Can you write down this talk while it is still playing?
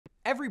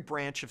Every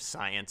branch of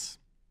science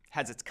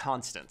has its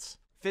constants.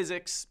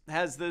 Physics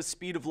has the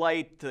speed of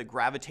light, the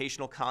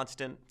gravitational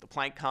constant, the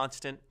Planck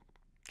constant.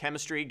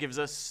 Chemistry gives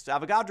us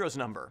Avogadro's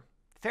number,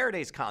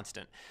 Faraday's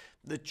constant,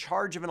 the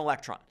charge of an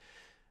electron.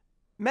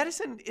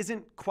 Medicine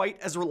isn't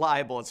quite as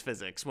reliable as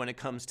physics when it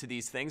comes to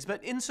these things,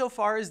 but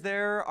insofar as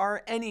there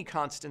are any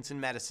constants in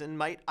medicine,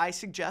 might I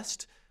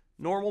suggest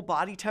normal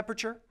body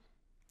temperature,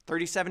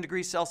 37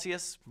 degrees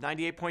Celsius,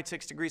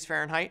 98.6 degrees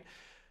Fahrenheit.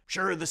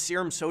 Sure, the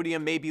serum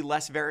sodium may be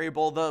less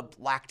variable, the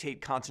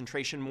lactate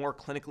concentration more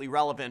clinically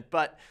relevant,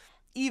 but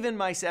even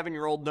my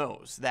 7-year-old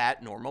knows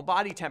that normal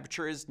body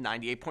temperature is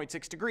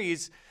 98.6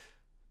 degrees,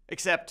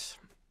 except,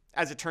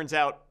 as it turns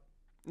out,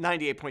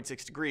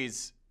 98.6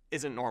 degrees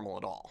isn't normal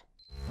at all.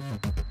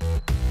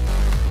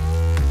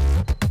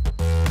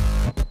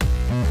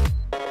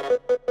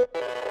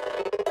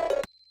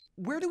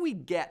 Where do we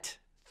get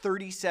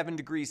 37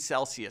 degrees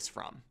Celsius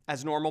from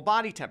as normal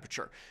body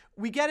temperature?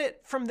 We get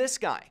it from this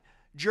guy,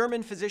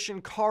 German physician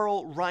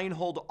Karl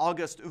Reinhold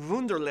August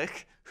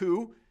Wunderlich,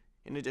 who,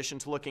 in addition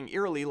to looking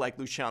eerily like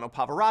Luciano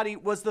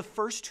Pavarotti, was the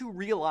first to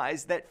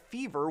realize that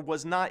fever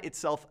was not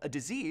itself a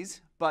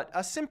disease, but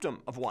a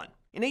symptom of one.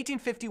 In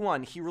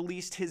 1851, he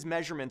released his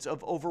measurements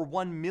of over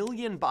 1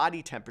 million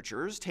body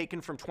temperatures taken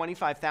from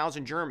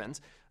 25,000 Germans,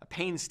 a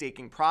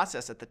painstaking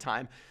process at the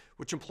time,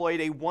 which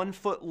employed a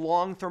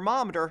 1-foot-long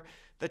thermometer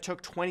that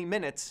took 20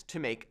 minutes to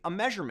make a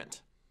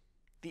measurement.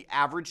 The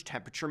average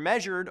temperature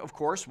measured, of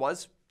course,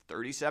 was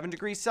 37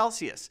 degrees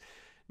Celsius.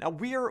 Now,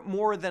 we're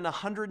more than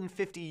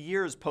 150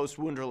 years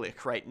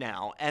post-Wunderlich right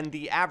now, and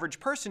the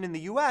average person in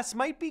the US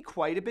might be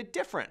quite a bit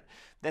different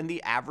than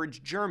the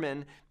average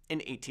German in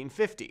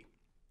 1850.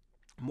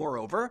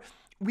 Moreover,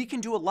 we can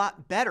do a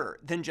lot better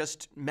than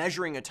just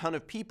measuring a ton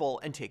of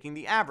people and taking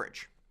the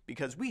average,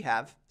 because we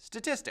have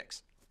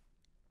statistics.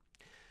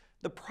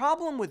 The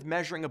problem with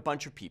measuring a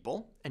bunch of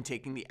people and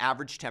taking the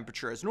average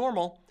temperature as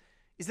normal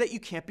is that you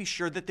can't be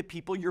sure that the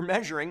people you're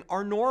measuring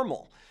are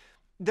normal.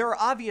 There are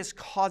obvious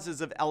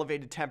causes of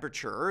elevated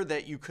temperature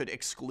that you could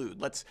exclude.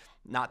 Let's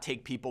not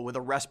take people with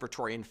a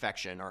respiratory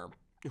infection or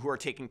who are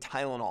taking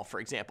Tylenol, for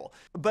example.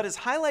 But as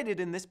highlighted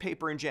in this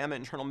paper in JAMA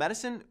Internal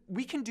Medicine,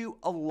 we can do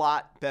a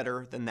lot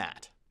better than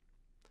that.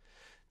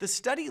 The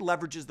study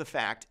leverages the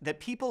fact that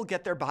people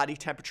get their body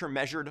temperature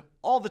measured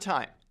all the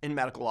time in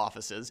medical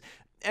offices,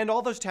 and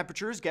all those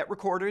temperatures get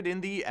recorded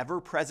in the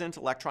ever-present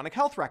electronic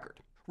health record.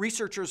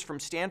 Researchers from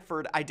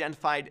Stanford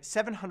identified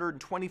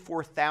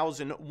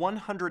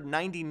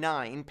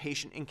 724,199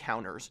 patient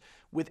encounters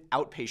with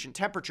outpatient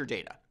temperature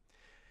data.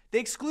 They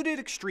excluded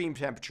extreme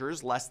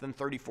temperatures less than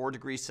 34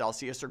 degrees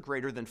Celsius or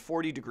greater than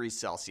 40 degrees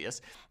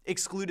Celsius,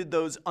 excluded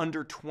those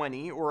under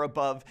 20 or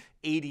above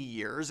 80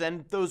 years,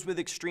 and those with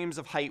extremes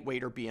of height,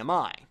 weight, or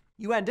BMI.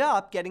 You end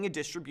up getting a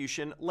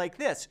distribution like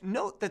this.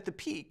 Note that the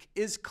peak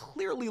is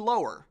clearly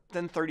lower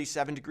than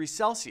 37 degrees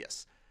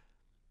Celsius.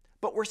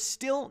 But we're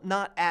still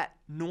not at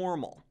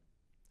normal.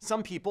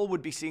 Some people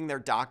would be seeing their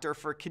doctor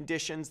for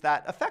conditions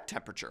that affect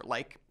temperature,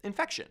 like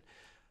infection.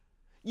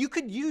 You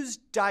could use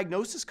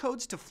diagnosis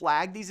codes to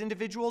flag these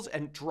individuals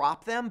and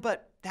drop them,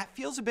 but that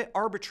feels a bit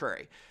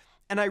arbitrary.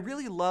 And I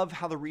really love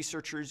how the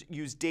researchers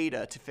use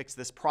data to fix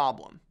this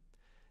problem.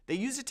 They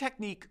use a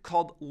technique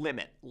called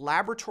LIMIT,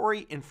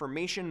 Laboratory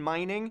Information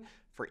Mining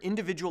for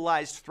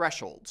Individualized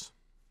Thresholds.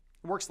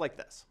 It works like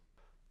this.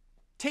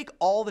 Take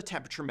all the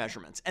temperature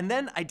measurements and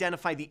then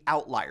identify the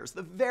outliers,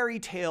 the very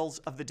tails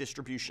of the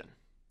distribution.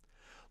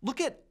 Look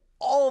at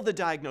all the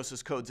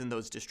diagnosis codes in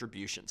those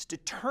distributions.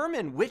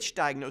 Determine which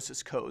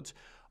diagnosis codes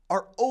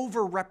are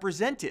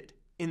overrepresented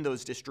in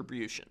those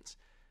distributions.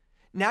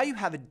 Now you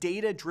have a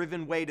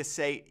data-driven way to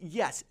say,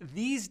 yes,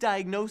 these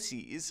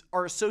diagnoses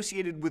are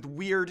associated with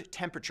weird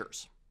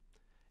temperatures.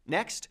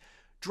 Next,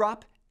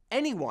 drop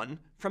anyone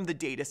from the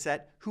data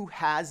set who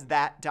has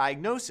that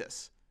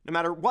diagnosis, no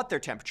matter what their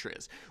temperature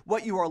is.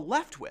 What you are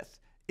left with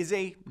is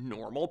a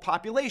normal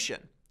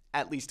population,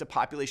 at least a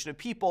population of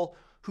people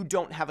who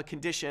don't have a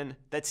condition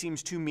that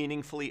seems to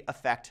meaningfully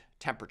affect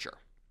temperature.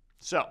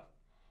 So,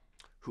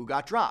 who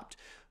got dropped?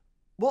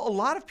 Well, a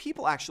lot of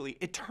people actually.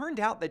 It turned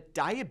out that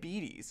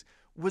diabetes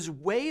was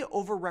way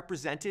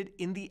overrepresented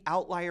in the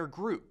outlier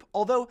group.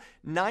 Although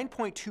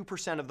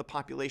 9.2% of the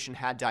population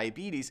had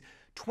diabetes,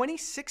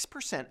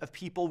 26% of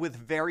people with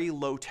very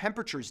low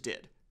temperatures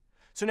did.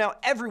 So now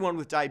everyone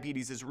with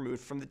diabetes is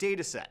removed from the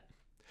data set.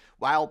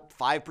 While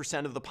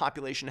 5% of the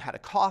population had a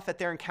cough at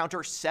their encounter,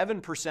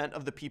 7%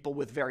 of the people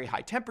with very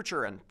high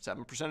temperature and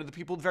 7% of the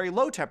people with very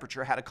low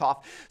temperature had a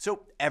cough.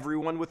 So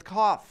everyone with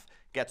cough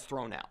gets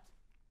thrown out.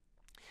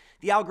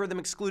 The algorithm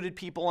excluded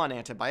people on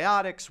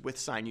antibiotics with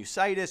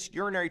sinusitis,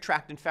 urinary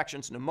tract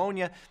infections,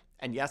 pneumonia,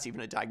 and yes,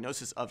 even a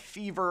diagnosis of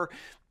fever.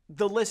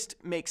 The list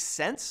makes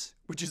sense,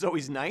 which is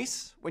always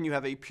nice when you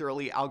have a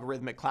purely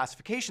algorithmic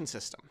classification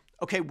system.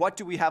 Okay, what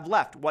do we have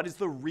left? What is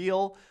the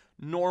real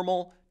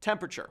normal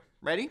temperature?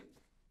 Ready?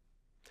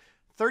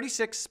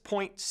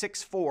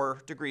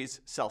 36.64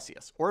 degrees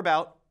Celsius, or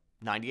about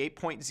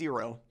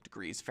 98.0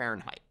 degrees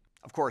Fahrenheit.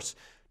 Of course,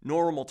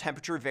 Normal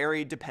temperature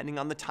varied depending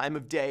on the time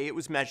of day it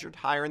was measured,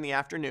 higher in the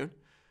afternoon.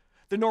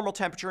 The normal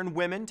temperature in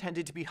women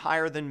tended to be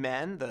higher than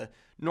men. The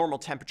normal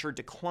temperature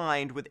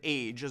declined with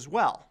age as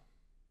well.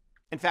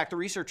 In fact, the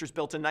researchers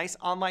built a nice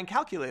online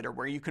calculator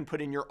where you can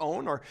put in your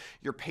own or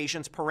your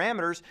patient's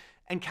parameters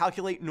and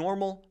calculate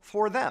normal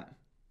for them.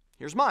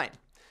 Here's mine.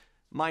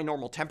 My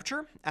normal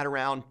temperature at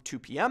around 2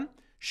 p.m.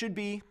 should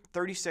be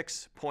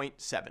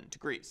 36.7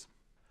 degrees.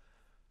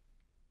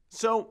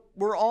 So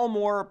we're all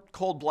more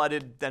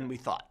cold-blooded than we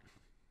thought.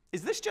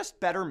 Is this just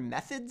better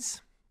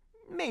methods?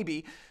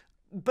 Maybe.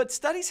 But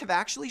studies have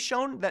actually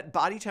shown that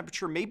body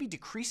temperature may be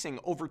decreasing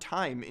over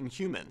time in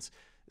humans.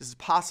 This is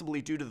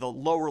possibly due to the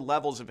lower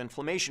levels of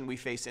inflammation we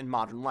face in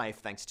modern life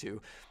thanks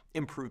to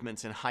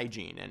improvements in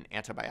hygiene and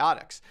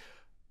antibiotics.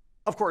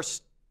 Of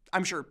course,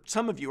 I'm sure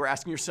some of you are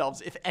asking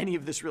yourselves if any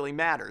of this really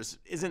matters.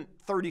 Isn't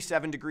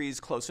 37 degrees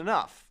close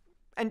enough?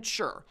 And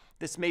sure,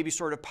 this may be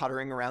sort of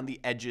puttering around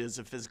the edges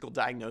of physical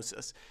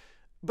diagnosis.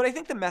 But I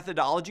think the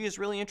methodology is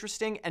really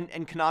interesting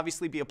and can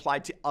obviously be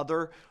applied to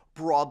other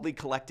broadly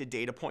collected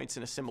data points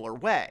in a similar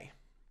way.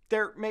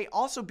 There may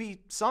also be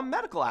some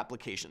medical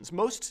applications.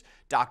 Most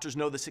doctors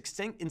know this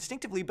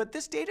instinctively, but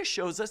this data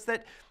shows us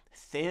that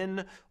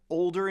thin,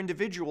 older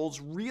individuals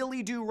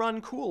really do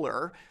run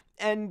cooler,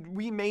 and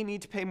we may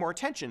need to pay more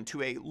attention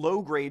to a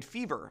low-grade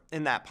fever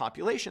in that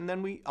population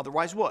than we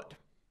otherwise would.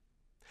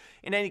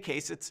 In any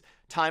case, it's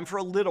time for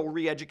a little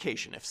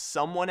re-education. If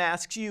someone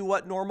asks you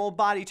what normal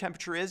body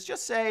temperature is,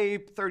 just say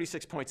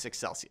 36.6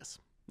 Celsius,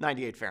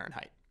 98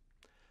 Fahrenheit.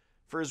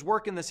 For his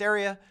work in this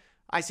area,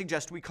 I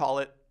suggest we call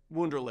it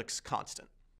Wunderlich's constant.